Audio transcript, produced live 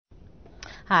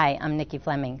Hi, I'm Nikki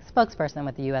Fleming, spokesperson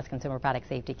with the U.S. Consumer Product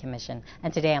Safety Commission,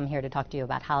 and today I'm here to talk to you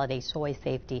about holiday toy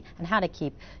safety and how to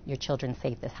keep your children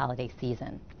safe this holiday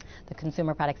season. The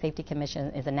Consumer Product Safety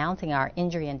Commission is announcing our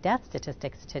injury and death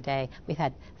statistics today. We've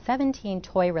had 17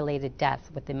 toy-related deaths,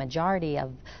 with the majority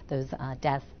of those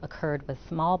deaths occurred with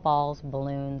small balls,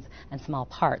 balloons, and small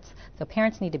parts. So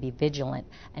parents need to be vigilant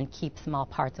and keep small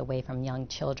parts away from young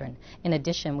children. In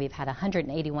addition, we've had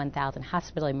 181,000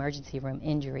 hospital emergency room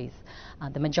injuries.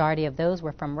 The majority of those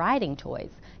were from riding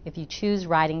toys. If you choose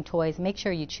riding toys, make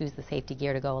sure you choose the safety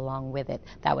gear to go along with it.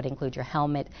 That would include your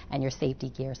helmet and your safety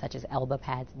gear, such as elbow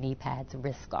pads, knee pads,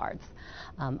 wrist guards.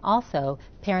 Also,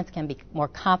 parents can be more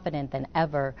confident than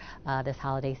ever this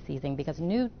holiday season because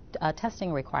new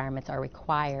testing requirements are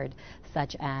required,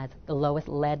 such as the lowest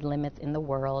lead limits in the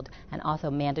world, and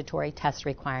also mandatory test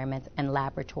requirements, and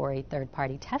laboratory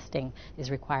third-party testing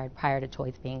is required prior to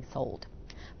toys being sold.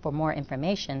 For more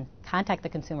information, contact the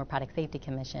Consumer Product Safety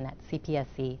Commission at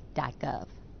cpsc.gov.